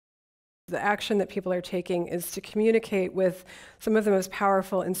the action that people are taking is to communicate with some of the most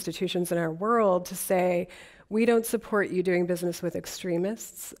powerful institutions in our world to say, we don't support you doing business with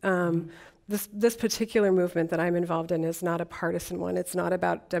extremists. This particular movement that I'm involved in is not a partisan one. It's not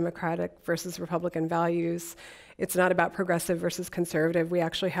about Democratic versus Republican values. It's not about progressive versus conservative. We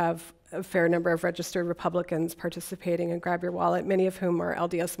actually have a fair number of registered Republicans participating in Grab Your Wallet, many of whom are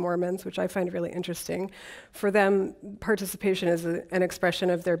LDS Mormons, which I find really interesting. For them, participation is an expression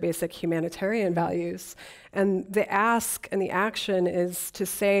of their basic humanitarian values. And the ask and the action is to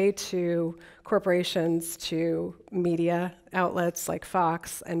say to corporations, to media outlets like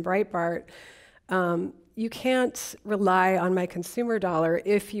Fox and Breitbart, you can't rely on my consumer dollar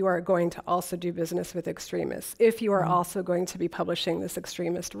if you are going to also do business with extremists, if you are also going to be publishing this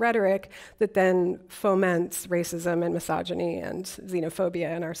extremist rhetoric that then foments racism and misogyny and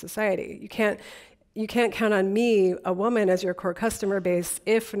xenophobia in our society. You can't count on me, a woman, as your core customer base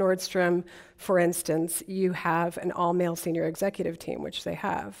if Nordstrom, for instance, you have an all-male senior executive team, which they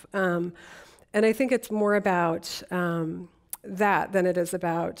have. And I think it's more about that than it is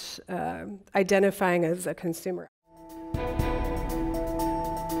about identifying as a consumer.